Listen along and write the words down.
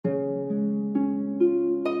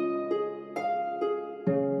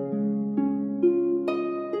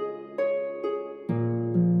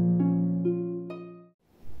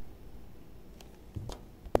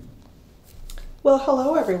Well,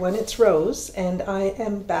 hello everyone, it's Rose, and I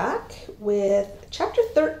am back with chapter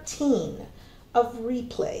 13 of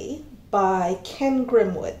Replay by Ken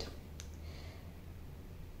Grimwood.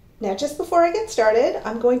 Now, just before I get started,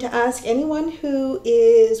 I'm going to ask anyone who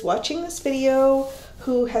is watching this video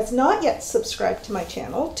who has not yet subscribed to my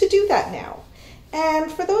channel to do that now.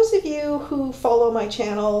 And for those of you who follow my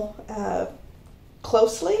channel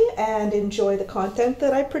closely and enjoy the content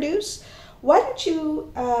that I produce, why don't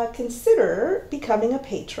you consider becoming a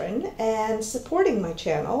patron and supporting my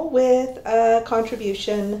channel with a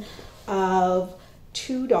contribution of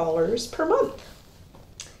 $2 per month.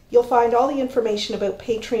 You'll find all the information about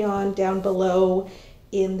Patreon down below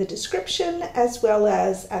in the description as well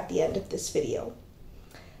as at the end of this video.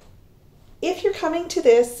 If you're coming to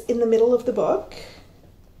this in the middle of the book,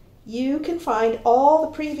 you can find all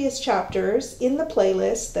the previous chapters in the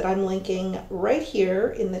playlist that I'm linking right here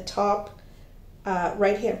in the top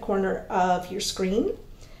right-hand corner of your screen.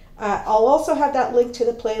 I'll also have that link to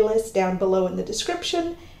the playlist down below in the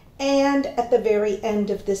description and at the very end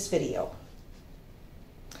of this video.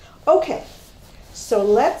 Okay, so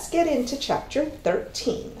let's get into chapter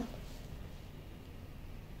 13.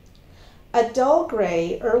 A dull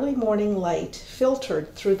gray early morning light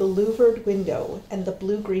filtered through the louvered window and the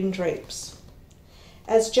blue-green drapes.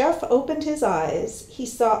 As Jeff opened his eyes, he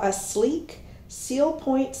saw a sleek,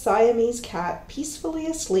 seal-point Siamese cat peacefully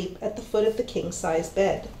asleep at the foot of the king-size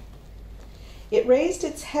bed. It raised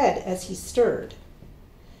its head as he stirred.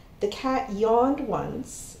 The cat yawned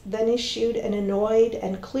once, then issued an annoyed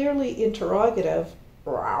and clearly interrogative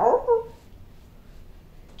 "Row."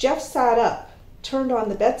 Jeff sat up, turned on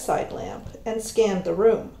the bedside lamp, and scanned the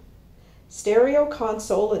room. Stereo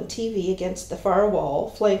console and TV against the far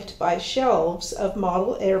wall, flanked by shelves of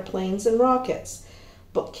model airplanes and rockets.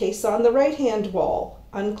 Bookcase on the right-hand wall,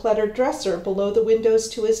 uncluttered dresser below the windows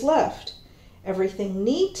to his left. Everything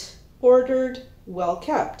neat, ordered, well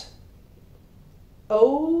kept.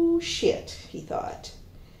 Oh shit, he thought.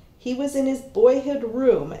 He was in his boyhood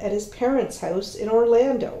room at his parents' house in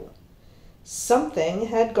Orlando. Something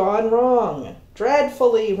had gone wrong,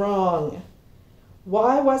 dreadfully wrong.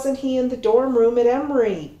 Why wasn't he in the dorm room at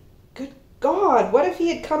Emory? Good God, what if he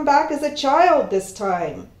had come back as a child this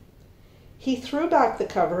time? He threw back the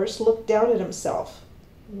covers, looked down at himself.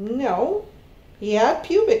 No, he had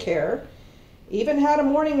pubic hair, even had a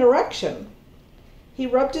morning erection. He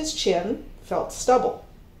rubbed his chin, felt stubble.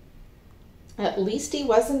 At least he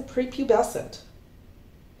wasn't prepubescent.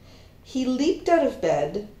 He leaped out of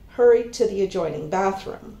bed, hurried to the adjoining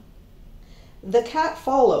bathroom. The cat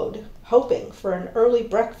followed, hoping for an early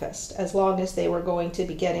breakfast as long as they were going to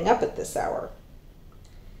be getting up at this hour.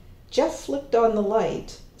 Jeff flicked on the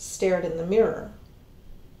light, stared in the mirror.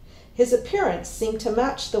 His appearance seemed to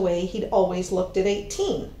match the way he'd always looked at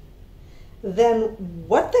 18. Then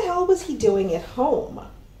what the hell was he doing at home?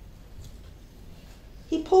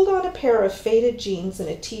 He pulled on a pair of faded jeans and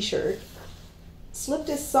a t-shirt, slipped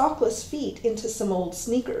his sockless feet into some old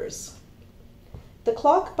sneakers. The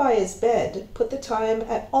clock by his bed put the time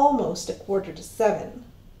at almost 7:15.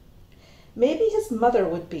 Maybe his mother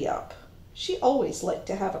would be up. She always liked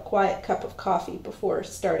to have a quiet cup of coffee before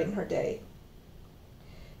starting her day.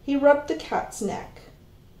 He rubbed the cat's neck.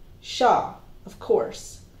 Shaw, of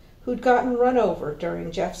course, who'd gotten run over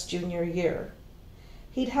during Jeff's junior year.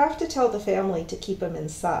 He'd have to tell the family to keep him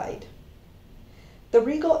inside. The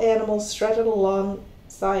regal animal strutted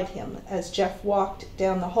alongside him as Jeff walked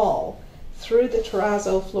down the hall, through the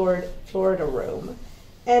terrazzo Florida room,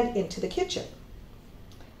 and into the kitchen.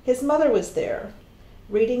 His mother was there,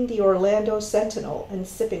 reading the Orlando Sentinel and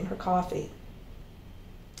sipping her coffee.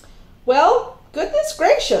 "Well, goodness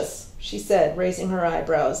gracious," she said, raising her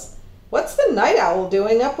eyebrows. "What's the night owl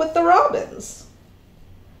doing up with the robins?"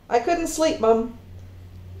 "I couldn't sleep, Mum.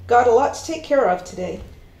 Got a lot to take care of today."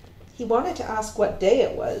 He wanted to ask what day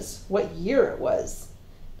it was, what year it was,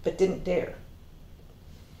 but didn't dare.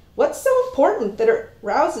 "What's so important that it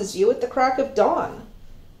rouses you at the crack of dawn?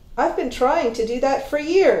 I've been trying to do that for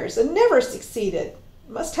years and never succeeded.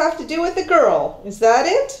 Must have to do with the girl. Is that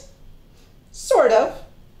it?" "Sort of.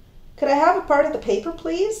 Could I have a part of the paper,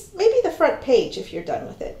 please? Maybe the front page, if you're done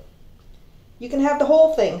with it." "You can have the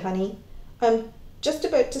whole thing, honey. I'm just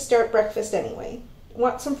about to start breakfast anyway.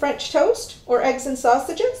 Want some French toast or eggs and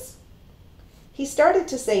sausages?" He started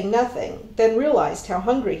to say nothing, then realized how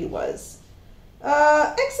hungry he was.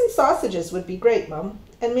 Eggs and sausages would be great, Mum.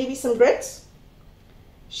 And maybe some grits?"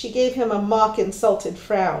 She gave him a mock-insulted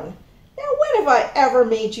frown. "Now, when have I ever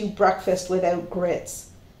made you breakfast without grits?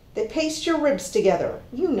 They paste your ribs together.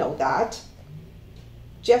 You know that."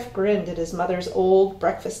 Jeff grinned at his mother's old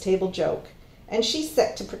breakfast table joke, and she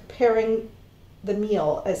set to preparing the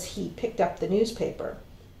meal as he picked up the newspaper.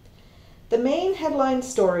 The main headline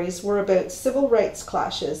stories were about civil rights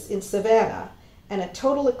clashes in Savannah and a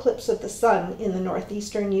total eclipse of the sun in the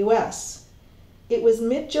northeastern U.S. It was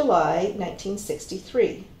mid-July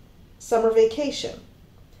 1963, summer vacation.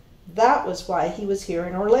 That was why he was here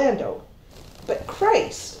in Orlando. But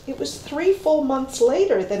Christ, it was 3 full months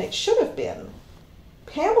later than it should have been.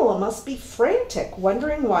 Pamela must be frantic,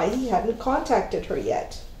 wondering why he hadn't contacted her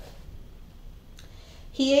yet.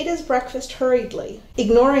 He ate his breakfast hurriedly,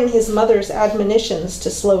 ignoring his mother's admonitions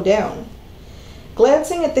to slow down.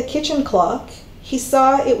 Glancing at the kitchen clock, he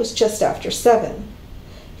saw it was just after 7.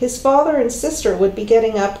 His father and sister would be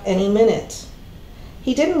getting up any minute.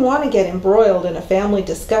 He didn't want to get embroiled in a family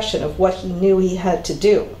discussion of what he knew he had to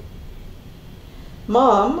do.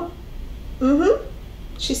 "Mom?" "Mm-hmm,"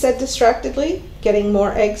 she said distractedly, getting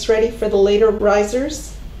more eggs ready for the later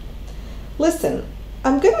risers. "Listen,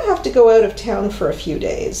 I'm going to have to go out of town for a few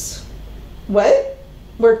days." "What?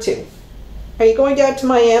 Where to? Are you going down to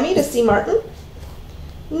Miami to see Martin?"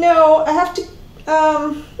 "No, I have to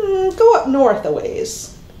go up north a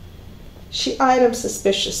ways." She eyed him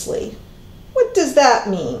suspiciously. "What does that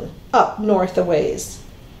mean, up north a ways?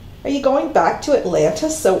 Are you going back to Atlanta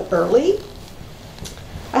so early?"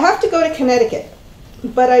 "I have to go to Connecticut,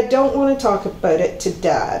 but I don't want to talk about it to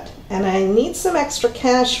Dad, and I need some extra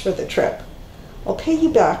cash for the trip. I'll pay you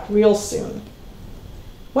back real soon."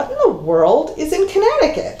 "What in the world is in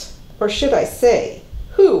Connecticut? Or should I say,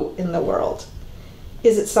 who in the world?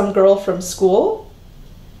 Is it some girl from school?"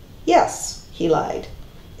 "Yes," he lied.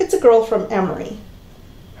 "It's a girl from Emory.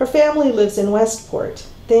 Her family lives in Westport.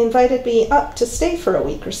 They invited me up to stay for a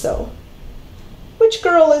week or so." "Which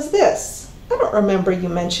girl is this? I don't remember you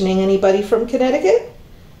mentioning anybody from Connecticut.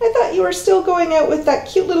 I thought you were still going out with that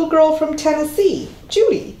cute little girl from Tennessee,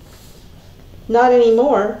 Judy." "Not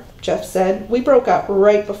anymore," Jeff said. "We broke up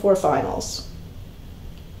right before finals."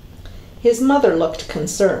 His mother looked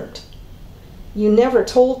concerned. "You never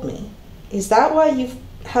told me. Is that why you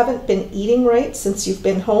haven't been eating right since you've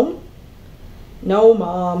been home?" "No,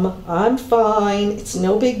 Mom, I'm fine. It's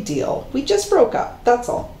no big deal. We just broke up, that's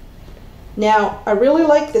all. Now, I really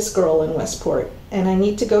like this girl in Westport, and I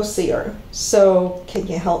need to go see her. So, can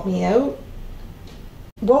you help me out?"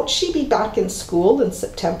 "Won't she be back in school in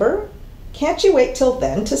September? Can't you wait till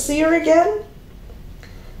then to see her again?"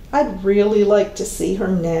 "I'd really like to see her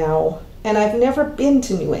now, and I've never been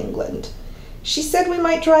to New England. She said we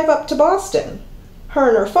might drive up to Boston. Her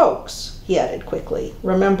and her folks," he added quickly,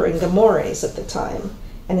 remembering the mores of the time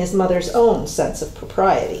and his mother's own sense of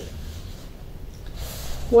propriety.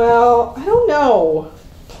 "Well, I don't know.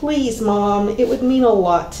 Please, Mom, it would mean a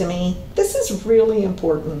lot to me. This is really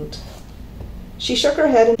important." She shook her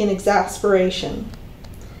head in exasperation.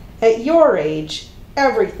 "At your age,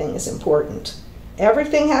 everything is important.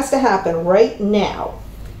 Everything has to happen right now.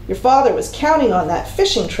 Your father was counting on that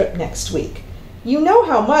fishing trip next week. You know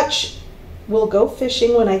how much—" "We'll go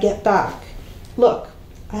fishing when I get back. Look,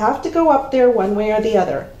 I have to go up there one way or the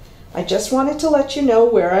other. I just wanted to let you know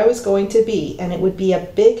where I was going to be, and it would be a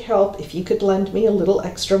big help if you could lend me a little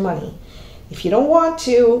extra money. If you don't want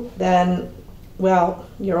to, then, well,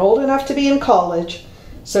 you're old enough to be in college,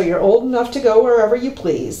 so you're old enough to go wherever you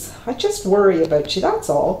please. I just worry about you, that's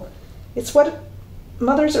all. It's what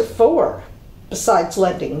mothers are for, besides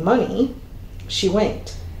lending money." She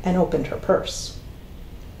winked and opened her purse.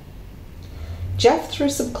 Jeff threw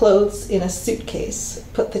some clothes in a suitcase,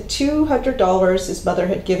 put the $200 his mother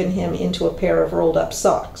had given him into a pair of rolled-up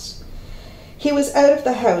socks. He was out of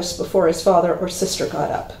the house before his father or sister got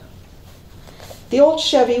up. The old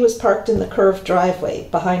Chevy was parked in the curved driveway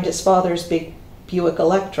behind his father's big Buick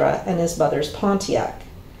Electra and his mother's Pontiac.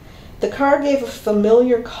 The car gave a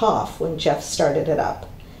familiar cough when Jeff started it up,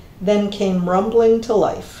 then came rumbling to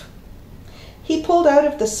life. He pulled out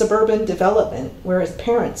of the suburban development where his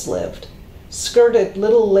parents lived, skirted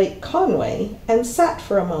Little Lake Conway, and sat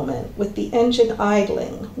for a moment with the engine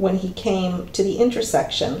idling when he came to the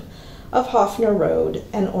intersection of Hoffner Road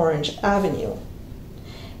and Orange Avenue.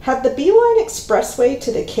 Had the Beeline Expressway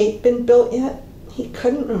to the Cape been built yet? He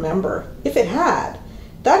couldn't remember. If it had,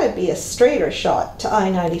 that'd be a straighter shot to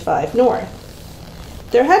I-95 North.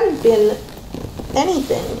 There hadn't been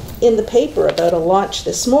anything in the paper about a launch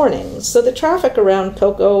this morning, so the traffic around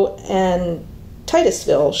Cocoa and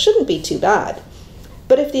Titusville shouldn't be too bad.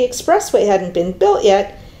 But if the expressway hadn't been built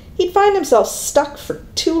yet, he'd find himself stuck for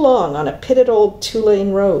too long on a pitted old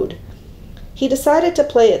two-lane road. He decided to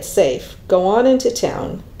play it safe, go on into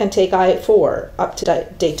town, and take I-4 up to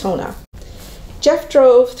Daytona. Jeff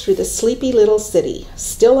drove through the sleepy little city,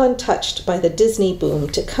 still untouched by the Disney boom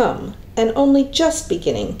to come, and only just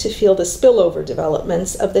beginning to feel the spillover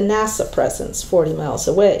developments of the NASA presence 40 miles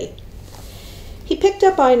away. He picked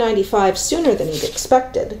up I-95 sooner than he'd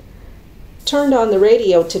expected, turned on the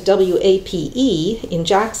radio to WAPE in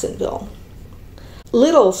Jacksonville.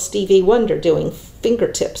 Little Stevie Wonder doing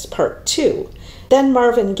Fingertips Part 2, then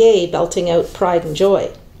Marvin Gaye belting out Pride and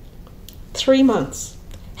Joy. 3 months.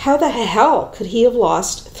 How the hell could he have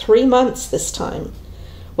lost 3 months this time?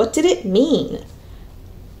 What did it mean?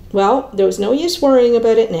 Well, there was no use worrying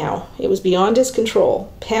about it now. It was beyond his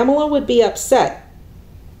control. Pamela would be upset,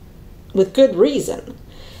 with good reason,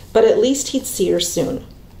 but at least he'd see her soon.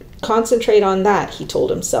 Concentrate on that, he told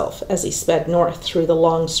himself, as he sped north through the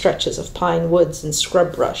long stretches of pine woods and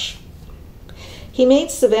scrub brush. He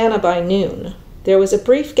made Savannah by noon. There was a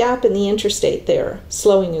brief gap in the interstate there,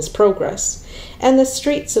 slowing his progress, and the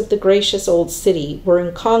streets of the gracious old city were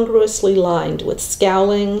incongruously lined with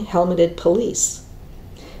scowling, helmeted police.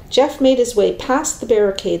 Jeff made his way past the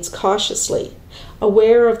barricades cautiously,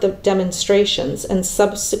 aware of the demonstrations and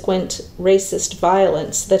subsequent racist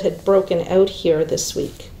violence that had broken out here this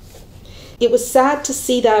week. It was sad to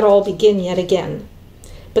see that all begin yet again,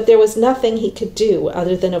 but there was nothing he could do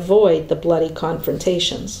other than avoid the bloody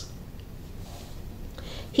confrontations.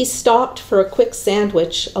 He stopped for a quick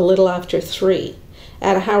sandwich a little after 3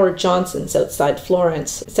 at a Howard Johnson's outside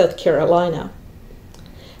Florence, South Carolina.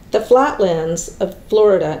 The flatlands of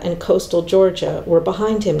Florida and coastal Georgia were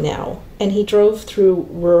behind him now, and he drove through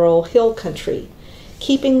rural hill country,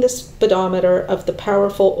 keeping the speedometer of the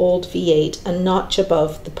powerful old V8 a notch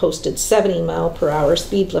above the posted 70-mile-per-hour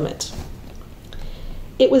speed limit.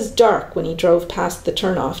 It was dark when he drove past the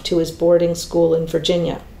turnoff to his boarding school in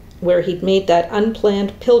Virginia, where he'd made that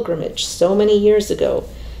unplanned pilgrimage so many years ago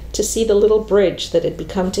to see the little bridge that had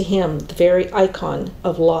become to him the very icon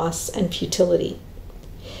of loss and futility.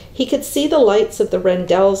 He could see the lights of the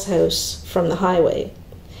Rendell's house from the highway.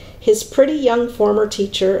 His pretty young former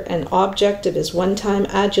teacher, an object of his one-time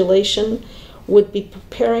adulation, would be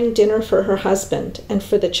preparing dinner for her husband and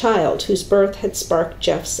for the child whose birth had sparked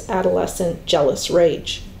Jeff's adolescent jealous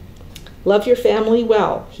rage. "Love your family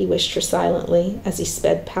well," he wished her silently as he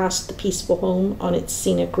sped past the peaceful home on its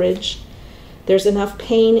scenic ridge. "There's enough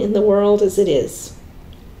pain in the world as it is."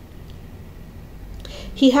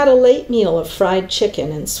 He had a late meal of fried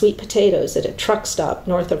chicken and sweet potatoes at a truck stop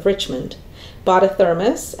north of Richmond, bought a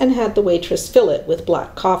thermos, and had the waitress fill it with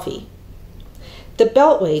black coffee. The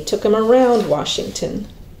Beltway took him around Washington,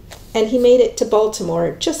 and he made it to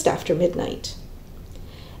Baltimore just after midnight.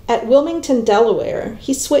 At Wilmington, Delaware,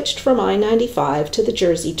 he switched from I-95 to the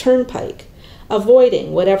Jersey Turnpike,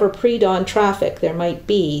 avoiding whatever pre-dawn traffic there might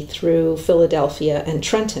be through Philadelphia and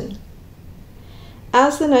Trenton.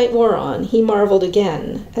 As the night wore on, he marveled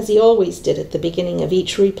again, as he always did at the beginning of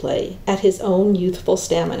each replay, at his own youthful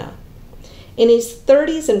stamina. In his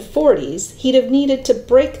 30s and 40s, he'd have needed to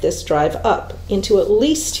break this drive up into at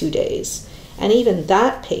least 2 days, and even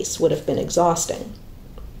that pace would have been exhausting.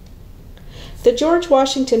 The George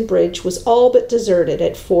Washington Bridge was all but deserted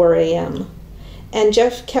at 4 a.m., and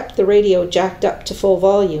Jeff kept the radio jacked up to full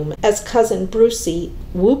volume as Cousin Brucey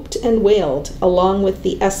whooped and wailed along with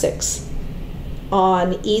the Essex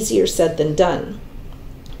on Easier Said Than Done.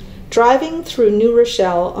 Driving through New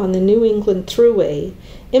Rochelle on the New England Thruway,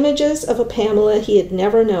 images of a Pamela he had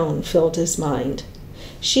never known filled his mind.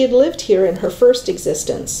 She had lived here in her first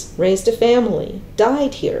existence, raised a family,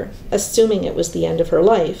 died here, assuming it was the end of her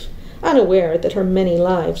life, unaware that her many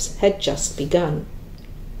lives had just begun.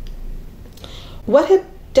 What had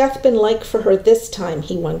death been like for her this time,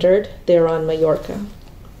 he wondered, there on Majorca?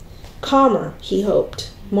 Calmer, he hoped,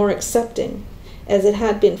 more accepting, as it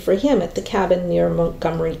had been for him at the cabin near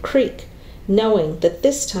Montgomery Creek, knowing that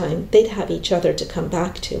this time they'd have each other to come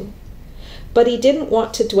back to. But he didn't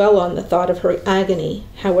want to dwell on the thought of her agony,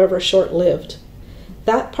 however short-lived.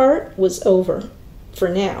 That part was over, for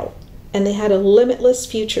now, and they had a limitless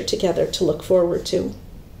future together to look forward to.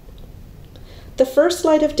 The first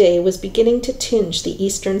light of day was beginning to tinge the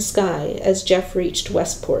eastern sky as Jeff reached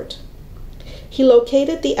Westport. He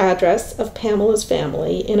located the address of Pamela's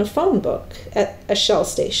family in a phone book at a Shell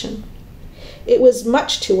station. It was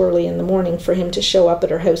much too early in the morning for him to show up at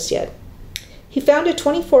her house yet. He found a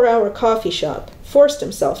 24-hour coffee shop, forced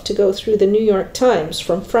himself to go through the New York Times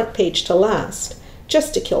from front page to last,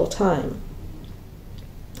 just to kill time.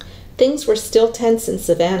 Things were still tense in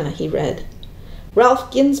Savannah, he read.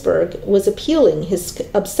 Ralph Ginsberg was appealing his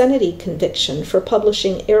obscenity conviction for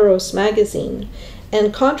publishing Eros magazine,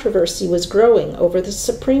 and controversy was growing over the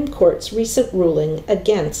Supreme Court's recent ruling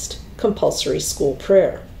against compulsory school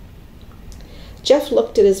prayer. Jeff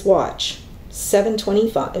looked at his watch.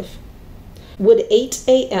 7:25. Would 8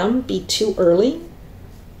 a.m. be too early?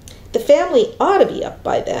 The family ought to be up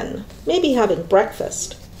by then, maybe having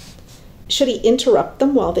breakfast. Should he interrupt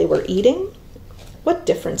them while they were eating? What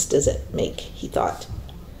difference does it make, he thought.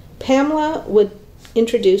 Pamela would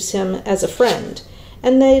introduce him as a friend,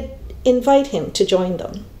 and they'd invite him to join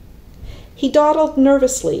them. He dawdled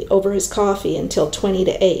nervously over his coffee until 20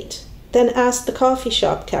 to 8, then asked the coffee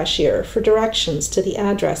shop cashier for directions to the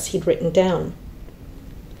address he'd written down.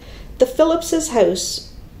 The Phillipses'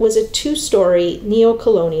 house was a 2-story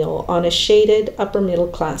neo-colonial on a shaded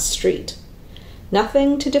upper-middle-class street.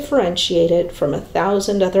 Nothing to differentiate it from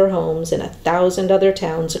 1,000 other homes in 1,000 other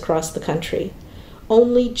towns across the country.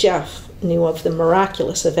 Only Jeff knew of the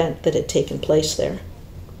miraculous event that had taken place there.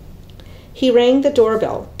 He rang the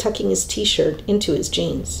doorbell, tucking his t-shirt into his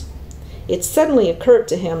jeans. It suddenly occurred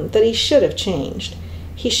to him that he should have changed.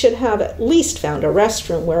 He should have at least found a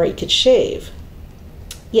restroom where he could shave.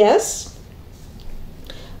 Yes?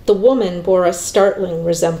 The woman bore a startling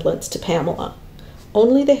resemblance to Pamela.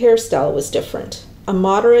 Only the hairstyle was different, a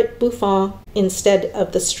moderate bouffant instead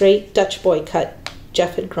of the straight Dutch boy cut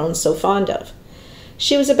Jeff had grown so fond of.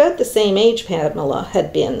 She was about the same age Pamela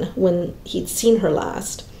had been when he'd seen her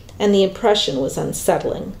last, and the impression was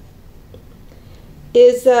unsettling.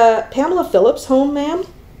 Is Pamela Phillips home, ma'am?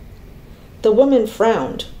 The woman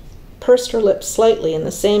frowned, pursed her lips slightly in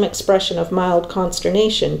the same expression of mild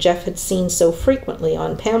consternation Jeff had seen so frequently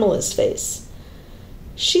on Pamela's face.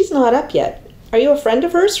 She's not up yet. Are you a friend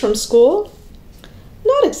of hers from school?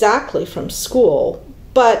 Not exactly from school,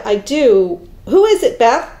 but I do. Who is it,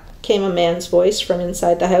 Beth? Came a man's voice from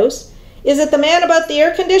inside the house. Is it the man about the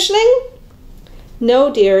air conditioning?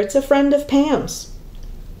 No, dear, it's a friend of Pam's.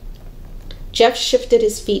 Jeff shifted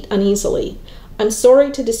his feet uneasily. I'm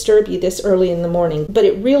sorry to disturb you this early in the morning, but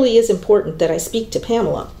it really is important that I speak to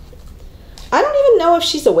Pamela. I don't even know if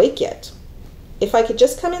she's awake yet. If I could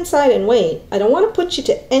just come inside and wait, I don't want to put you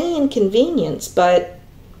to any inconvenience, but,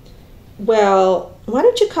 well, why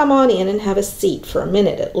don't you come on in and have a seat for a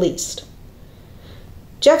minute at least?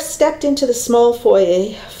 Jeff stepped into the small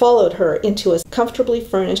foyer, followed her into a comfortably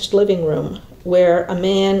furnished living room, where a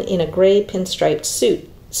man in a gray pinstriped suit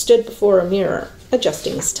stood before a mirror,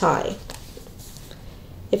 adjusting his tie.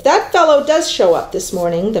 If that fellow does show up this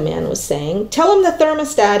morning, the man was saying, tell him the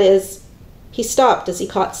thermostat is... He stopped as he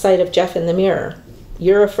caught sight of Jeff in the mirror.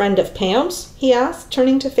 You're a friend of Pam's? He asked,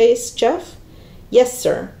 turning to face Jeff. Yes,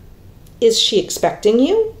 sir. Is she expecting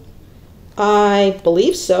you? I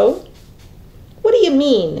believe so. What do you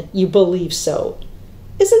mean, you believe so?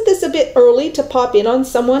 Isn't this a bit early to pop in on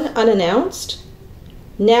someone unannounced?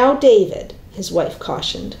 Now, David, his wife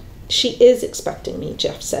cautioned. She is expecting me,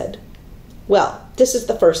 Jeff said. Well, this is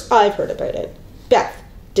the first I've heard about it. Beth,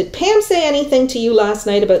 did Pam say anything to you last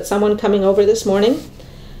night about someone coming over this morning?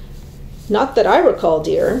 Not that I recall,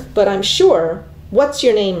 dear, but I'm sure. What's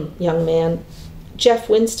your name, young man? Jeff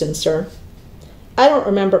Winston, sir. I don't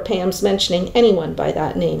remember Pam's mentioning anyone by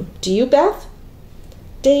that name. Do you, Beth?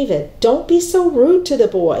 David, don't be so rude to the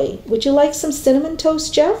boy. Would you like some cinnamon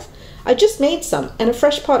toast, Jeff? I just made some, and a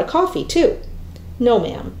fresh pot of coffee, too. No,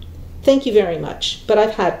 ma'am. Thank you very much, but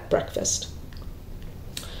I've had breakfast.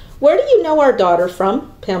 Where do you know our daughter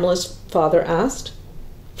from? Pamela's father asked.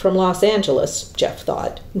 From Los Angeles, Jeff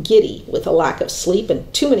thought, giddy with a lack of sleep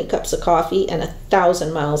and too many cups of coffee and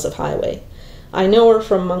 1,000 miles of highway. I know her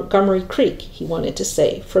from Montgomery Creek, he wanted to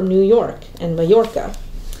say, from New York and Mallorca.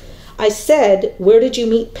 I said, where did you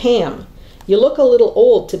meet Pam? You look a little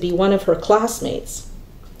old to be one of her classmates.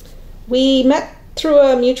 We met through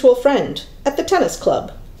a mutual friend at the tennis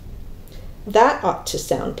club. That ought to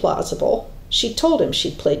sound plausible. She told him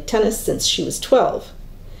she'd played tennis since she was 12.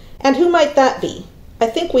 And who might that be? I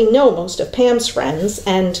think we know most of Pam's friends,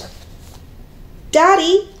 and...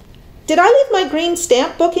 Daddy, did I leave my green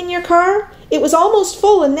stamp book in your car? It was almost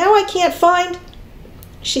full, and now I can't find...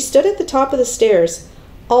 She stood at the top of the stairs,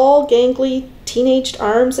 all gangly, teenaged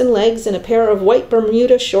arms and legs in a pair of white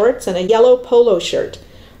Bermuda shorts and a yellow polo shirt,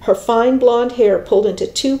 her fine blonde hair pulled into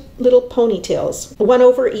 2 little ponytails, one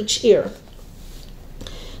over each ear.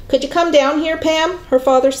 Could you come down here, Pam? Her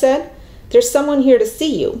father said. There's someone here to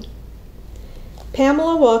see you.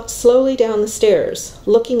 Pamela walked slowly down the stairs,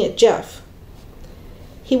 looking at Jeff.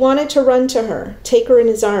 He wanted to run to her, take her in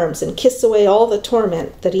his arms, and kiss away all the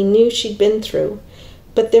torment that he knew she'd been through,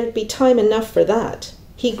 but there'd be time enough for that.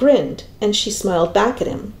 He grinned, and she smiled back at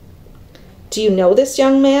him. Do you know this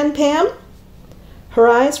young man, Pam? Her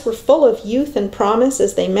eyes were full of youth and promise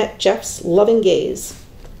as they met Jeff's loving gaze.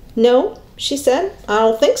 No, she said. I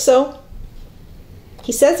don't think so.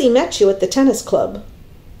 He says he met you at the tennis club.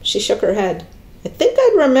 She shook her head. I think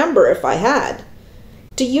I'd remember if I had.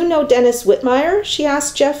 Do you know Dennis Whitmire? She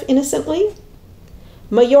asked Jeff innocently.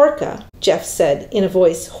 Majorca, Jeff said in a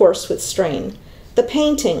voice hoarse with strain. The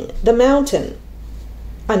painting, the mountain.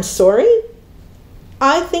 I'm sorry?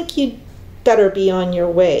 I think you'd better be on your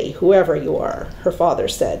way, whoever you are, her father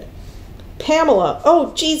said. Pamela!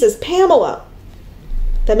 Oh, Jesus, Pamela!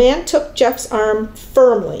 The man took Jeff's arm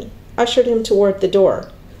firmly, ushered him toward the door.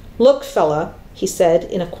 Look, fella, he said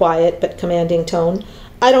in a quiet but commanding tone,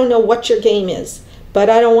 I don't know what your game is, but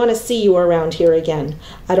I don't want to see you around here again.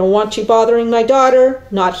 I don't want you bothering my daughter,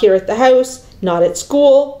 not here at the house, not at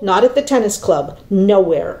school, not at the tennis club,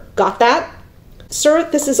 nowhere. Got that? Sir,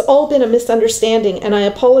 this has all been a misunderstanding, and I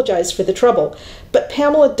apologize for the trouble. But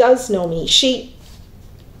Pamela does know me.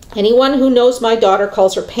 Anyone who knows my daughter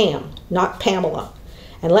calls her Pam, not Pamela.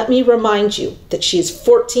 And let me remind you that she is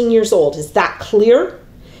 14 years old. Is that clear?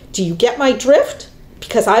 Do you get my drift?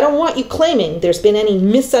 Because I don't want you claiming there's been any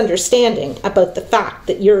misunderstanding about the fact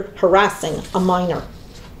that you're harassing a minor.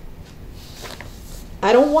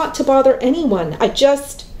 I don't want to bother anyone.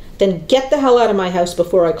 Then get the hell out of my house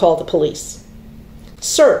before I call the police.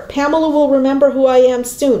 Sir, Pamela will remember who I am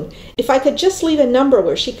soon. If I could just leave a number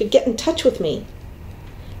where she could get in touch with me.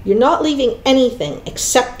 You're not leaving anything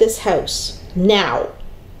except this house. Now.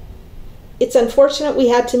 It's unfortunate we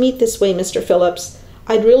had to meet this way, Mr. Phillips.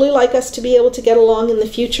 I'd really like us to be able to get along in the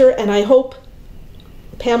future, and I hope...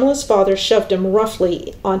 Pamela's father shoved him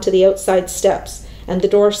roughly onto the outside steps, and the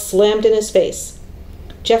door slammed in his face.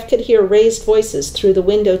 Jeff could hear raised voices through the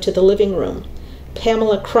window to the living room.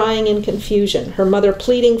 Pamela crying in confusion, her mother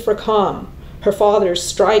pleading for calm, her father's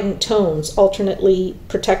strident tones alternately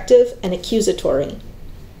protective and accusatory.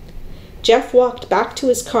 Jeff walked back to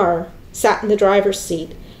his car, sat in the driver's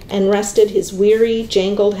seat, and rested his weary,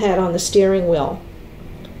 jangled head on the steering wheel.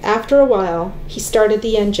 After a while, he started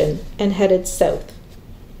the engine and headed south.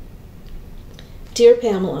 Dear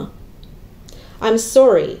Pamela, I'm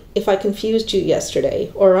sorry if I confused you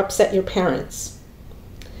yesterday or upset your parents.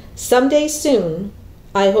 Someday soon,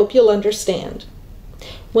 I hope you'll understand.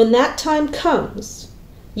 When that time comes,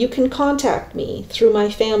 you can contact me through my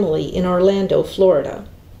family in Orlando, Florida.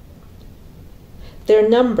 Their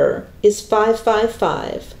number is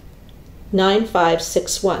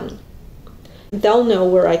 555-9561. They'll know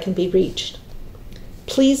where I can be reached.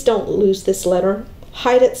 Please don't lose this letter.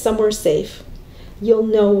 Hide it somewhere safe. You'll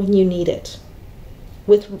know when you need it.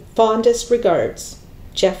 With fondest regards,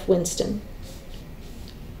 Jeff Winston.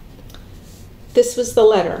 This was the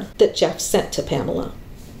letter that Jeff sent to Pamela.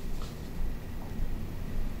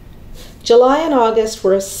 July and August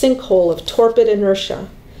were a sinkhole of torpid inertia,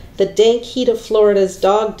 the dank heat of Florida's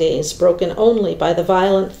dog days broken only by the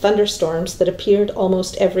violent thunderstorms that appeared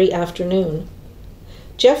almost every afternoon.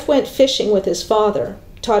 Jeff went fishing with his father,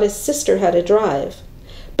 taught his sister how to drive,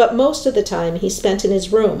 but most of the time he spent in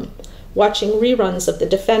his room, watching reruns of The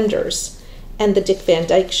Defenders and The Dick Van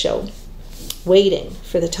Dyke Show, waiting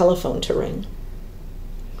for the telephone to ring.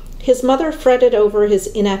 His mother fretted over his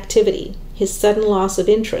inactivity, his sudden loss of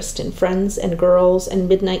interest in friends and girls and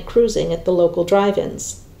midnight cruising at the local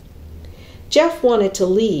drive-ins. Jeff wanted to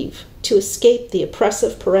leave, to escape the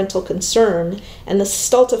oppressive parental concern and the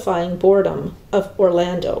stultifying boredom of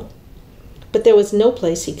Orlando. But there was no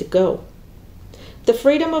place he could go. The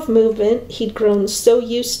freedom of movement he'd grown so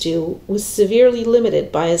used to was severely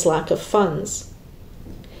limited by his lack of funds.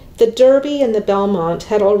 The Derby and the Belmont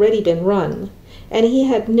had already been run, and he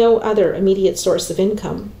had no other immediate source of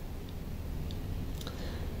income.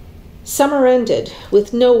 Summer ended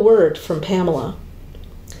with no word from Pamela.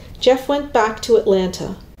 Jeff went back to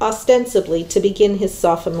Atlanta, ostensibly to begin his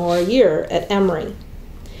sophomore year at Emory.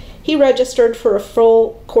 He registered for a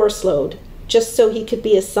full course load, just so he could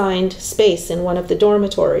be assigned space in one of the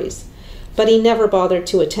dormitories, but he never bothered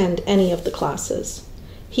to attend any of the classes.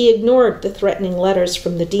 He ignored the threatening letters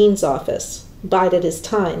from the dean's office, bided his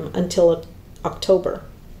time until October.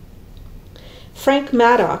 Frank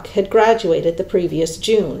Maddock had graduated the previous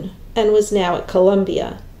June and was now at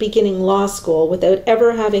Columbia, beginning law school without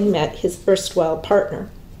ever having met his erstwhile partner.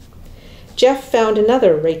 Jeff found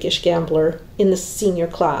another rakish gambler in the senior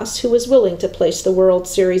class who was willing to place the World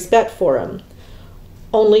Series bet for him.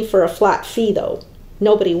 Only for a flat fee, though.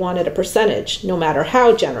 Nobody wanted a percentage, no matter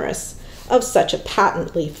how generous, of such a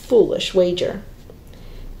patently foolish wager.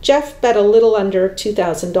 Jeff bet a little under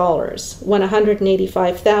 $2,000, won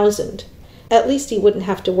 $185,000. At least he wouldn't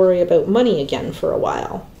have to worry about money again for a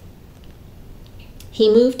while. He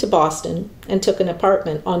moved to Boston and took an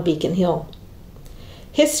apartment on Beacon Hill.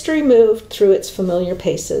 History moved through its familiar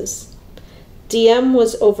paces. Diem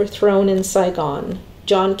was overthrown in Saigon.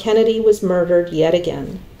 John Kennedy was murdered yet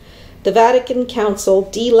again. The Vatican Council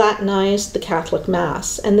de-Latinized the Catholic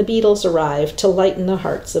Mass, and the Beatles arrived to lighten the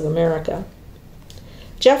hearts of America.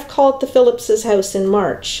 Jeff called the Phillipses' house in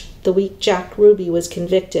March, the week Jack Ruby was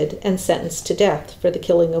convicted and sentenced to death for the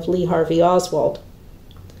killing of Lee Harvey Oswald.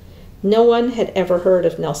 No one had ever heard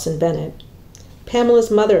of Nelson Bennett. Pamela's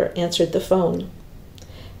mother answered the phone.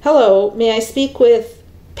 "Hello, may I speak with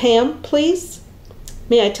Pam, please?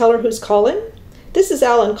 May I tell her who's calling? This is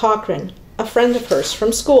Alan Cochran, a friend of hers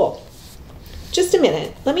from school." "Just a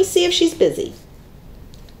minute. Let me see if she's busy."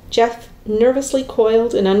 Jeff nervously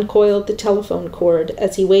coiled and uncoiled the telephone cord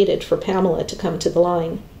as he waited for Pamela to come to the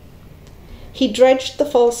line. He dredged the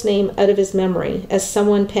false name out of his memory as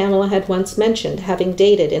someone Pamela had once mentioned having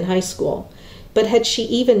dated in high school, but had she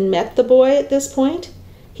even met the boy at this point?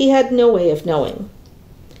 He had no way of knowing.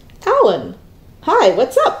 "Alan! Hi,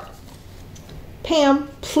 what's up?" "Pam,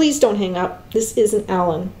 please don't hang up. This isn't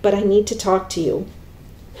Alan, but I need to talk to you."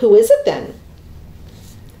 "Who is it then?"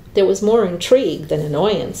 There was more intrigue than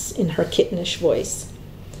annoyance in her kittenish voice.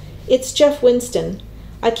 "It's Jeff Winston.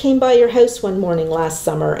 I came by your house one morning last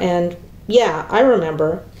summer and, yeah, I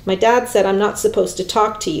remember. My dad said I'm not supposed to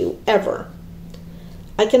talk to you, ever."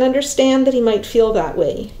 "I can understand that he might feel that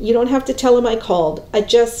way. You don't have to tell him I called. I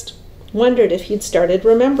just wondered if you'd started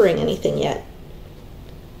remembering anything yet."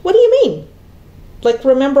 "What do you mean? Like,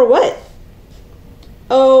 remember what?"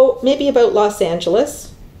 "Oh, maybe about Los Angeles."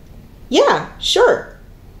 "Yeah, sure."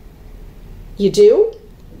 "You do?"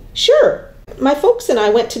 "Sure. My folks and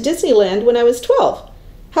I went to Disneyland when I was 12.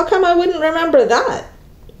 How come I wouldn't remember that?"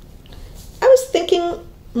 "I was thinking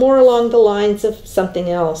more along the lines of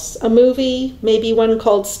something else. A movie, maybe one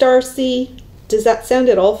called Starsea. Does that sound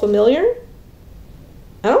at all familiar?"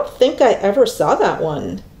 "I don't think I ever saw that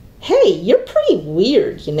one." "Hey, you're pretty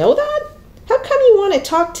weird, you know that? How come you want to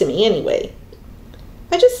talk to me anyway?"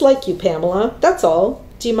 "I just like you, Pamela, that's all.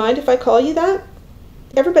 Do you mind if I call you that?"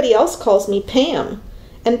 "Everybody else calls me Pam.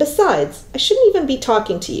 And besides, I shouldn't even be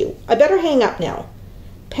talking to you. I better hang up now."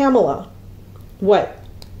 "Pamela." "What?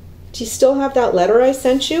 Do you still have that letter I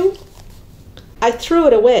sent you?" "I threw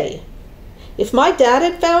it away. If my dad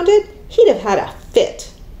had found it, he'd have had a fit."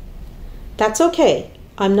 "That's okay.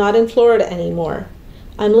 I'm not in Florida anymore.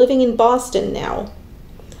 I'm living in Boston now.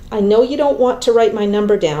 I know you don't want to write my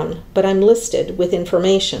number down, but I'm listed with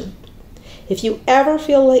information. If you ever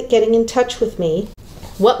feel like getting in touch with me..."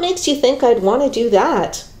 "What makes you think I'd want to do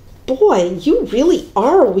that? Boy, you really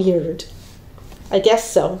are weird." "I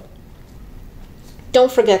guess so.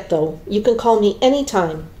 Don't forget, though, you can call me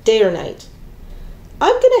anytime, day or night."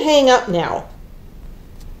 "I'm going to hang up now."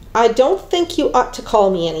 "I don't think you ought to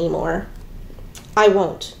call me anymore." "I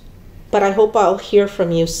won't, but I hope I'll hear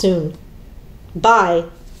from you soon. Bye."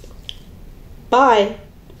 "Bye."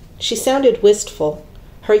 She sounded wistful,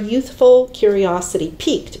 her youthful curiosity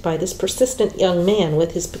piqued by this persistent young man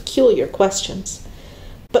with his peculiar questions.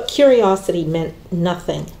 But curiosity meant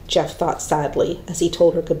nothing, Jeff thought sadly, as he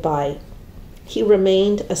told her goodbye. He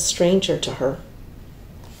remained a stranger to her.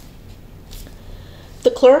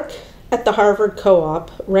 The clerk at the Harvard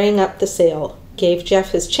Co-op rang up the sale, gave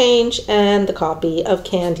Jeff his change and the copy of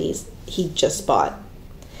candies he'd just bought.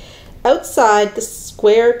 Outside, the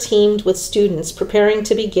square teemed with students preparing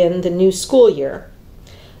to begin the new school year.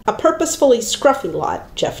 A purposefully scruffy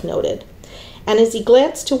lot, Jeff noted, and as he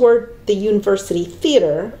glanced toward the university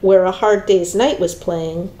theater, where A Hard Day's Night was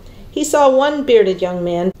playing, he saw one bearded young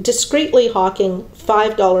man discreetly hawking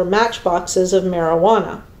 $5 matchboxes of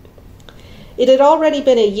marijuana. It had already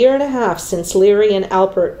been a year and a half since Leary and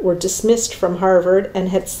Alpert were dismissed from Harvard and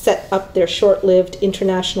had set up their short-lived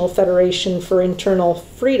International Federation for Internal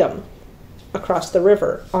Freedom across the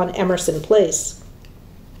river on Emerson Place.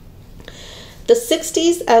 The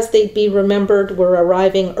 60s, as they'd be remembered, were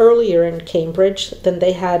arriving earlier in Cambridge than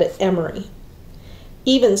they had at Emory.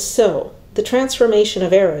 Even so, the transformation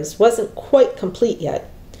of eras wasn't quite complete yet.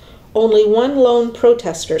 Only one lone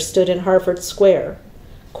protester stood in Harvard Square,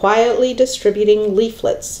 quietly distributing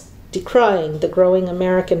leaflets, decrying the growing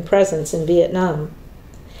American presence in Vietnam.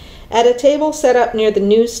 At a table set up near the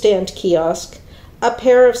newsstand kiosk, a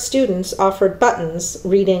pair of students offered buttons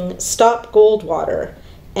reading "Stop Goldwater"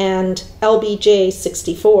 and "LBJ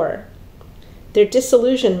 64. Their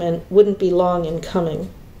disillusionment wouldn't be long in coming.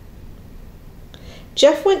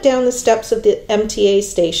 Jeff went down the steps of the MTA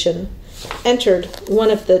station, entered one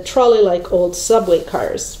of the trolley-like old subway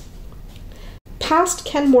cars. Past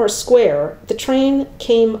Kenmore Square, the train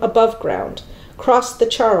came above ground, crossed the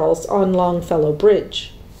Charles on Longfellow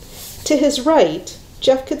Bridge. To his right,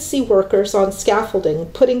 Jeff could see workers on scaffolding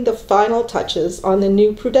putting the final touches on the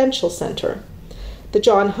new Prudential Center. The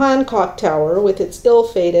John Hancock Tower, with its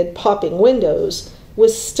ill-fated popping windows,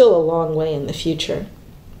 was still a long way in the future.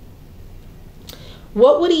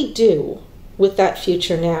 What would he do with that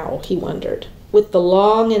future now, he wondered, with the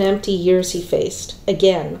long and empty years he faced,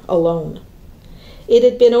 again alone? It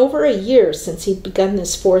had been over a year since he'd begun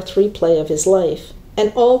this fourth replay of his life,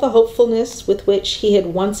 and all the hopefulness with which he had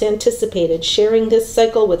once anticipated sharing this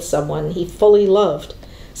cycle with someone he fully loved,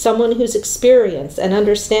 someone whose experience and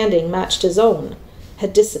understanding matched his own,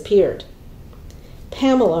 had disappeared.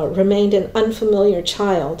 Pamela remained an unfamiliar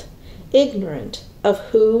child, ignorant of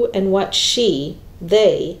who and what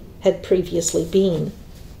they, had previously been.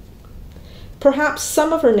 Perhaps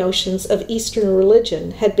some of her notions of Eastern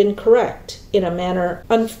religion had been correct in a manner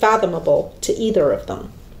unfathomable to either of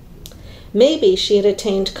them. Maybe she had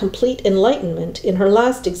attained complete enlightenment in her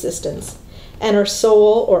last existence, and her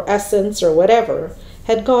soul or essence or whatever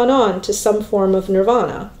had gone on to some form of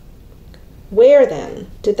nirvana. Where,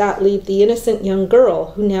 then, did that leave the innocent young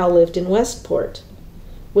girl who now lived in Westport?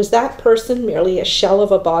 Was that person merely a shell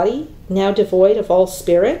of a body, now devoid of all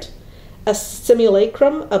spirit? A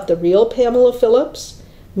simulacrum of the real Pamela Phillips,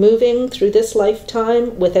 moving through this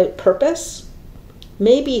lifetime without purpose?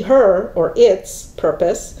 Maybe her, or its,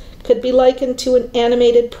 purpose could be likened to an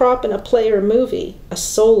animated prop in a play or movie, a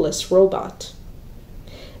soulless robot.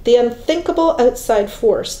 The unthinkable outside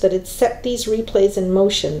force that had set these replays in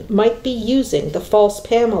motion might be using the false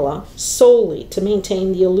Pamela solely to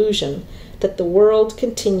maintain the illusion that the world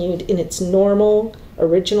continued in its normal,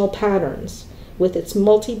 original patterns, with its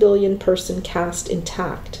multi-billion person cast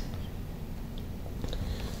intact.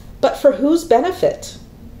 But for whose benefit?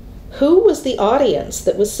 Who was the audience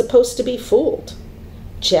that was supposed to be fooled?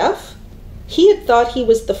 Jeff? He had thought he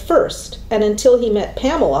was the first, and until he met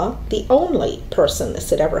Pamela, the only person this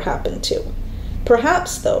had ever happened to.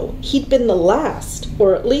 Perhaps, though, he'd been the last,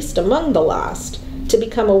 or at least among the last, to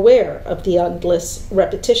become aware of the endless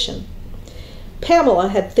repetition. Pamela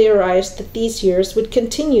had theorized that these years would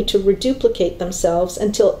continue to reduplicate themselves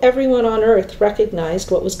until everyone on Earth recognized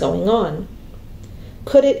what was going on.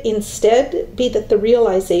 Could it instead be that the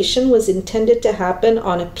realization was intended to happen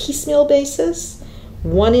on a piecemeal basis,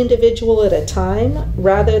 one individual at a time,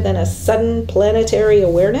 rather than a sudden planetary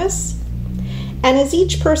awareness? And as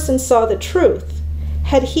each person saw the truth,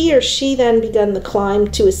 had he or she then begun the climb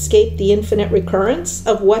to escape the infinite recurrence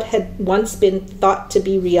of what had once been thought to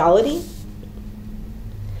be reality?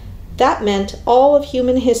 That meant all of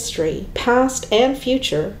human history, past and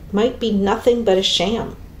future, might be nothing but a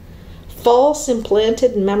sham. False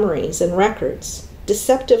implanted memories and records,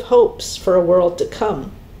 deceptive hopes for a world to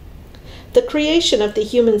come. The creation of the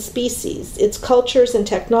human species, its cultures and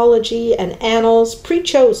technology and annals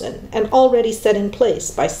pre-chosen and already set in place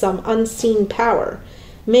by some unseen power,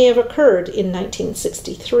 may have occurred in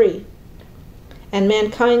 1963. And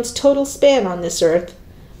mankind's total span on this earth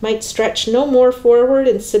might stretch no more forward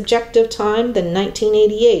in subjective time than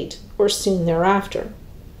 1988 or soon thereafter.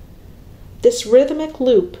 This rhythmic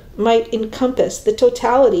loop might encompass the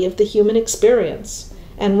totality of the human experience,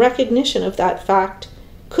 and recognition of that fact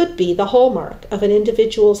could be the hallmark of an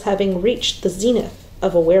individual's having reached the zenith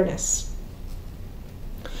of awareness.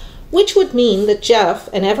 Which would mean that Jeff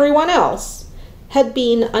and everyone else had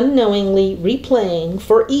been unknowingly replaying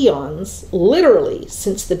for eons, literally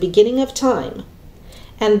since the beginning of time,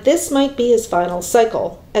 and this might be his final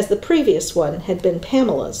cycle, as the previous one had been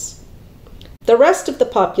Pamela's. The rest of the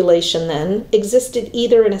population, then, existed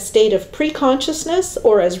either in a state of pre-consciousness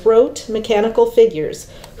or as rote, mechanical figures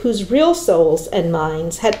whose real souls and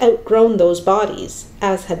minds had outgrown those bodies,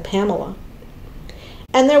 as had Pamela.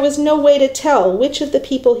 And there was no way to tell which of the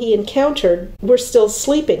people he encountered were still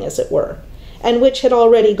sleeping, as it were, and which had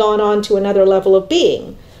already gone on to another level of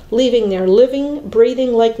being, leaving their living,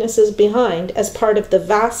 breathing likenesses behind as part of the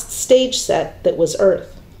vast stage set that was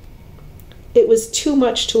Earth. It was too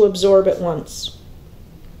much to absorb at once.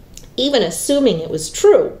 Even assuming it was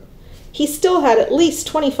true, he still had at least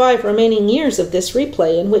 25 remaining years of this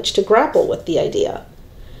replay in which to grapple with the idea.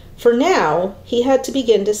 For now, he had to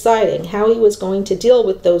begin deciding how he was going to deal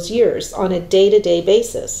with those years on a day-to-day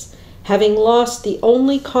basis, having lost the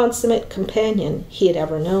only consummate companion he had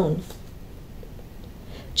ever known.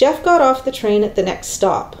 Jeff got off the train at the next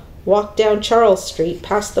stop, walked down Charles Street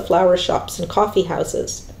past the flower shops and coffee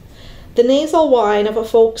houses. The nasal whine of a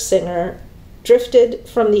folk singer drifted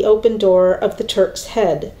from the open door of the Turk's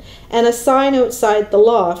Head, and a sign outside the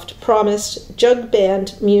loft promised jug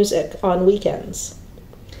band music on weekends.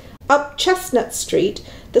 Up Chestnut Street,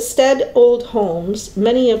 the Stead old homes,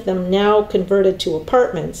 many of them now converted to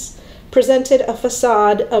apartments, presented a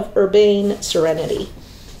facade of urbane serenity.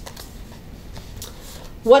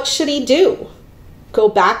 What should he do? Go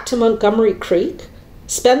back to Montgomery Creek?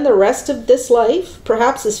 Spend the rest of this life,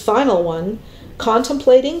 perhaps his final one,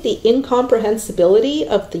 contemplating the incomprehensibility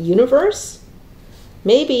of the universe?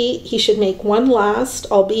 Maybe he should make one last,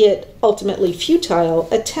 albeit ultimately futile,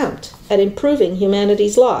 attempt at improving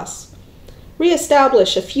humanity's loss.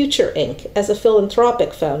 Re-establish a Future Inc. as a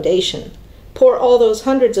philanthropic foundation. Pour all those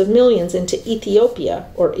hundreds of millions into Ethiopia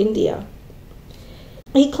or India.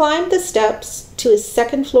 He climbed the steps to his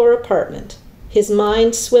second-floor apartment, his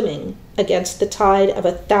mind swimming against the tide of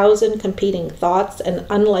 1,000 competing thoughts and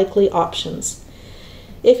unlikely options.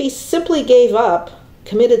 If he simply gave up,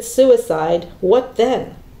 committed suicide, what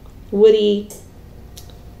then? Would he...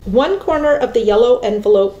 One corner of the yellow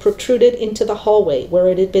envelope protruded into the hallway where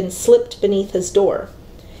it had been slipped beneath his door.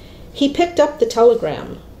 He picked up the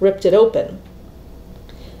telegram, ripped it open.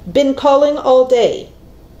 Been calling all day.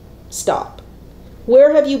 Stop.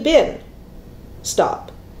 Where have you been?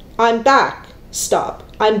 Stop. I'm back. Stop.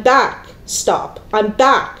 I'm back. Stop. I'm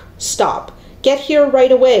back. Stop. Get here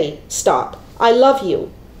right away. Stop. I love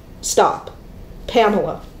you. Stop.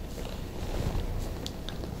 Pamela.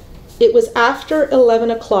 It was after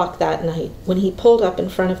 11 o'clock that night when he pulled up in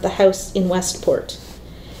front of the house in Westport.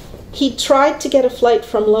 He'd tried to get a flight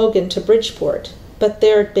from Logan to Bridgeport, but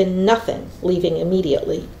there'd been nothing leaving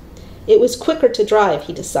immediately. It was quicker to drive,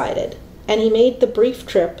 he decided, and he made the brief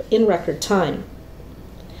trip in record time.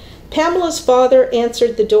 Pamela's father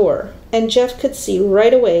answered the door, and Jeff could see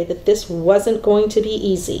right away that this wasn't going to be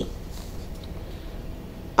easy.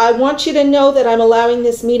 I want you to know that I'm allowing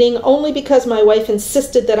this meeting only because my wife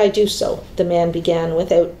insisted that I do so, the man began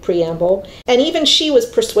without preamble, and even she was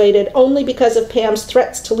persuaded only because of Pam's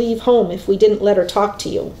threats to leave home if we didn't let her talk to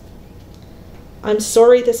you. I'm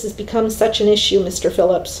sorry this has become such an issue, Mr.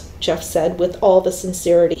 Phillips, Jeff said with all the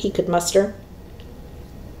sincerity he could muster.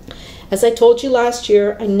 As I told you last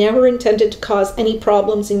year, I never intended to cause any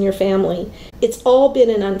problems in your family. It's all been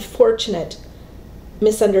an unfortunate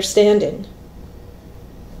misunderstanding.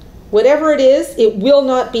 Whatever it is, it will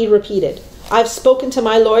not be repeated. I've spoken to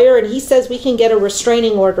my lawyer and he says we can get a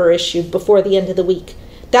restraining order issued before the end of the week.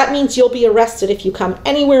 That means you'll be arrested if you come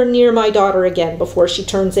anywhere near my daughter again before she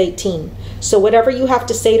turns 18. So whatever you have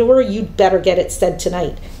to say to her, you'd better get it said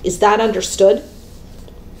tonight. Is that understood?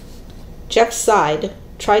 Jeff sighed,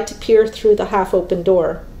 tried to peer through the half-open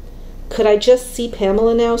door. Could I just see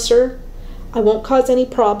Pamela now, sir? I won't cause any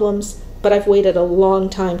problems, but I've waited a long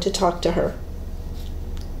time to talk to her.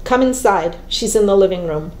 Come inside. She's in the living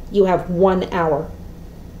room. You have 1 hour.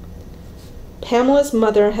 Pamela's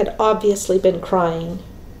mother had obviously been crying.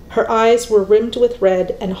 Her eyes were rimmed with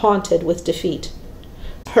red and haunted with defeat.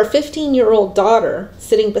 Her 15-year-old daughter,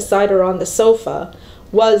 sitting beside her on the sofa,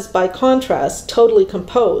 was, by contrast, totally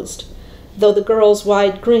composed, though the girl's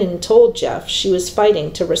wide grin told Jeff she was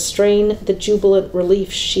fighting to restrain the jubilant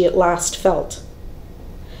relief she at last felt.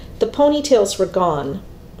 The ponytails were gone.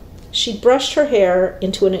 She'd brushed her hair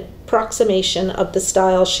into an approximation of the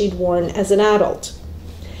style she'd worn as an adult.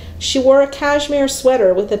 She wore a cashmere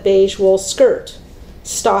sweater with a beige wool skirt,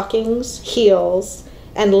 stockings, heels,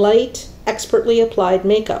 and light, expertly applied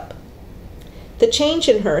makeup. The change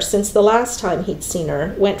in her since the last time he'd seen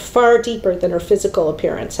her went far deeper than her physical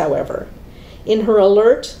appearance, however. In her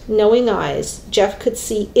alert, knowing eyes, Jeff could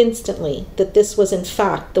see instantly that this was in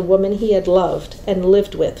fact the woman he had loved and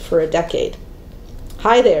lived with for a decade.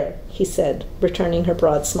 Hi there, he said, returning her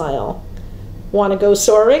broad smile. Want to go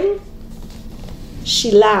soaring?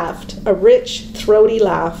 She laughed, a rich, throaty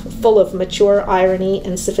laugh full of mature irony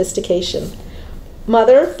and sophistication.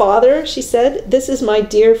 Mother, father, she said, this is my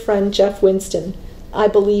dear friend Jeff Winston. I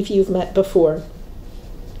believe you've met before.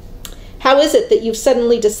 How is it that you've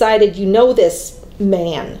suddenly decided you know this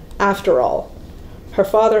man, after all? Her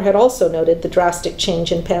father had also noted the drastic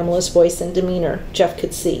change in Pamela's voice and demeanor, Jeff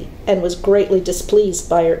could see, and was greatly displeased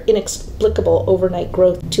by her inexplicable overnight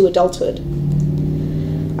growth to adulthood.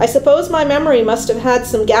 I suppose my memory must have had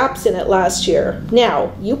some gaps in it last year.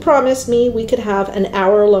 Now, you promised me we could have an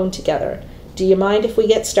hour alone together. Do you mind if we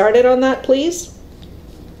get started on that, please?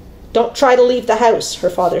 Don't try to leave the house, her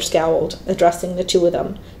father scowled, addressing the two of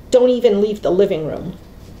them. Don't even leave the living room.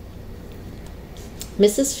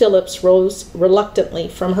 Mrs. Phillips rose reluctantly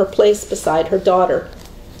from her place beside her daughter.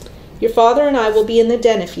 Your father and I will be in the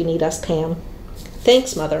den if you need us, Pam.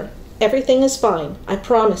 Thanks, Mother. Everything is fine, I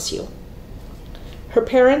promise you. Her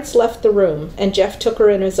parents left the room, and Jeff took her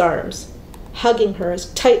in his arms, hugging her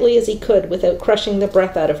as tightly as he could without crushing the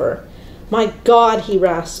breath out of her. My God, he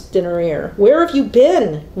rasped in her ear. Where have you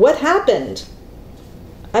been? What happened?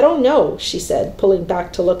 I don't know, she said, pulling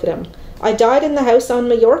back to look at him. I died in the house on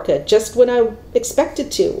Majorca, just when I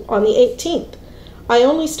expected to, on the 18th. I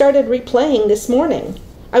only started replaying this morning.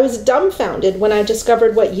 I was dumbfounded when I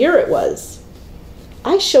discovered what year it was.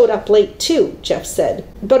 I showed up late too, Jeff said,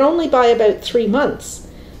 but only by about 3 months.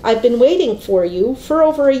 I've been waiting for you for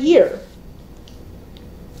over a year.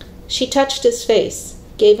 She touched his face,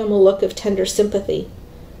 gave him a look of tender sympathy.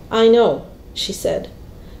 I know, she said.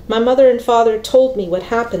 My mother and father told me what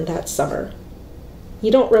happened that summer.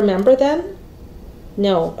 You don't remember then?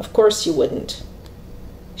 No, of course you wouldn't.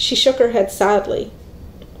 She shook her head sadly.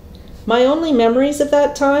 My only memories of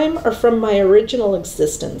that time are from my original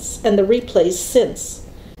existence and the replays since.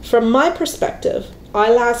 From my perspective, I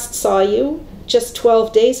last saw you just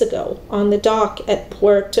 12 days ago on the dock at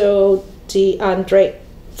Puerto de Andrés.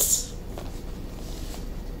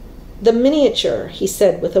 The miniature, he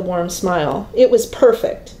said with a warm smile. It was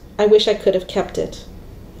perfect. I wish I could have kept it.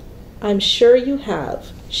 I'm sure you have,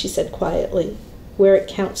 she said quietly, where it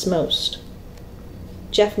counts most.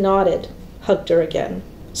 Jeff nodded, hugged her again.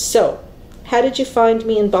 So, how did you find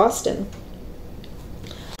me in Boston?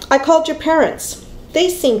 I called your parents. They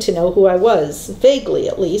seemed to know who I was, vaguely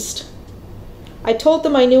at least. I told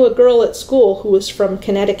them I knew a girl at school who was from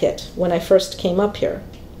Connecticut when I first came up here.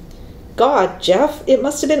 God, Jeff, it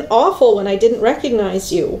must have been awful when I didn't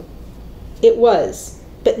recognize you. It was,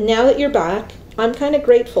 but now that you're back, I'm kind of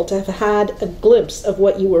grateful to have had a glimpse of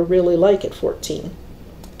what you were really like at 14.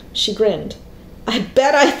 She grinned. I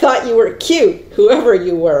bet I thought you were cute, whoever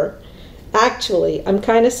you were. Actually, I'm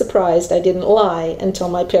kind of surprised I didn't lie and tell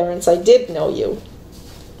my parents I did know you.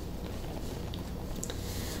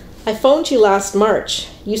 I phoned you last March.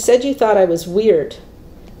 You said you thought I was weird,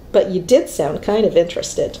 but you did sound kind of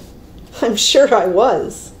interested. I'm sure I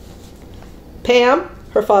was. Pam,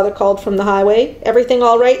 her father called from the highway. Everything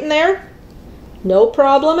all right in there? No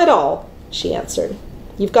problem at all, she answered.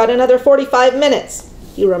 You've got another 45 minutes,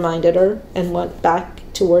 he reminded her, and went back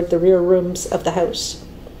toward the rear rooms of the house.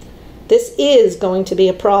 This is going to be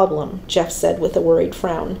a problem, Jeff said with a worried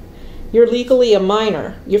frown. You're legally a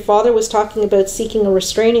minor. Your father was talking about seeking a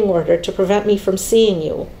restraining order to prevent me from seeing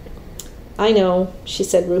you. I know, she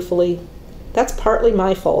said ruefully. That's partly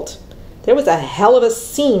my fault. There was a hell of a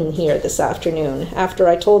scene here this afternoon after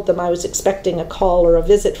I told them I was expecting a call or a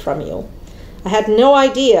visit from you. I had no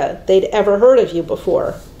idea they'd ever heard of you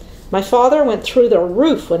before. My father went through the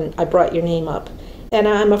roof when I brought your name up, and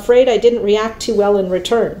I'm afraid I didn't react too well in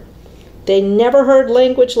return. They never heard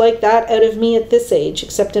language like that out of me at this age,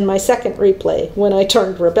 except in my second replay, when I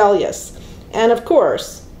turned rebellious. And of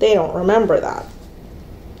course, they don't remember that.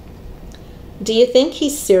 Do you think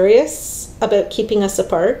he's serious about keeping us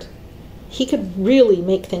apart? He could really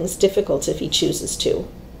make things difficult if he chooses to.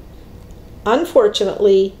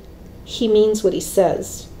 Unfortunately, he means what he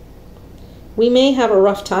says. We may have a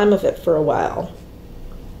rough time of it for a while.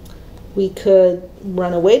 We could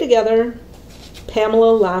run away together.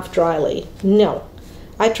 Pamela laughed dryly. No.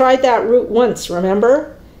 I tried that route once,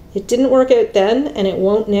 remember? It didn't work out then, and it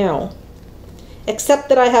won't now. Except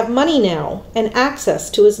that I have money now, and access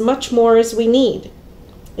to as much more as we need.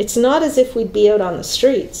 It's not as if we'd be out on the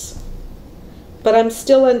streets. But I'm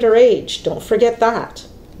still underage, don't forget that.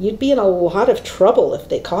 You'd be in a lot of trouble if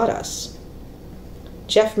they caught us.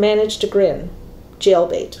 Jeff managed to grin.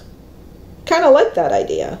 Jailbait. Kind of like that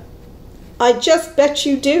idea. I just bet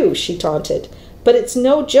you do, she taunted. But it's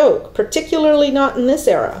no joke, particularly not in this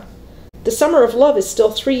era. The summer of love is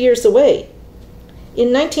still 3 years away.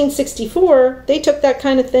 In 1964, they took that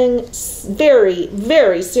kind of thing very,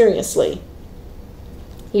 very seriously.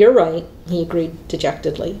 You're right, he agreed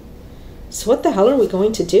dejectedly. So what the hell are we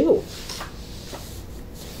going to do?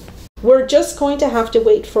 We're just going to have to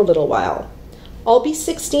wait for a little while. I'll be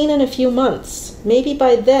 16 in a few months. Maybe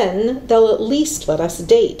by then they'll at least let us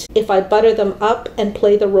date, if I butter them up and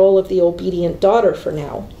play the role of the obedient daughter for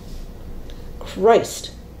now.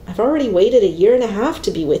 Christ, I've already waited 1.5 years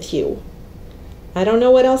to be with you. I don't know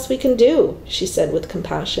what else we can do, she said with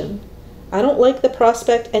compassion. I don't like the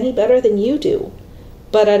prospect any better than you do,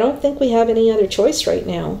 but I don't think we have any other choice right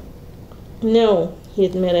now. No, he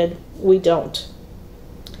admitted, we don't.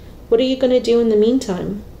 What are you going to do in the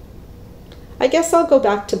meantime? I guess I'll go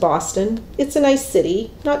back to Boston. It's a nice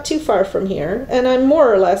city, not too far from here, and I'm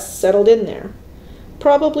more or less settled in there.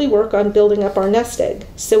 Probably work on building up our nest egg,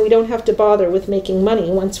 so we don't have to bother with making money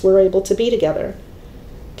once we're able to be together.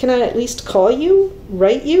 Can I at least call you?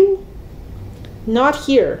 Write you? Not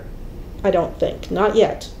here, I don't think. Not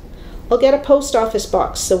yet. I'll get a post office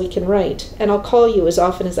box so we can write, and I'll call you as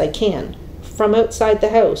often as I can, from outside the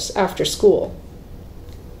house after school.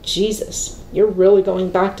 Jesus, you're really going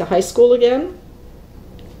back to high school again?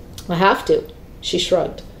 I have to, she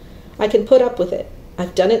shrugged. I can put up with it.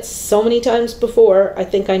 I've done it so many times before, I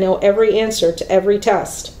think I know every answer to every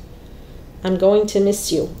test. I'm going to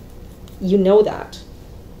miss you. You know that."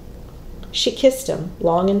 She kissed him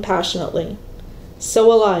long and passionately. "So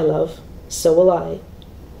will I, love, so will I.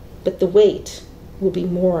 But the wait will be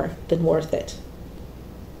more than worth it."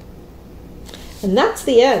 And that's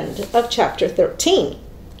the end of chapter 13.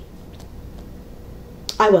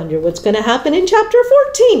 I wonder what's going to happen in chapter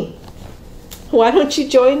 14. Why don't you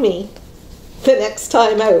join me the next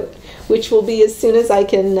time out, which will be as soon as I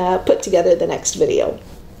can put together the next video.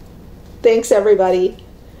 Thanks, everybody.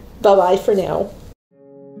 Bye-bye for now.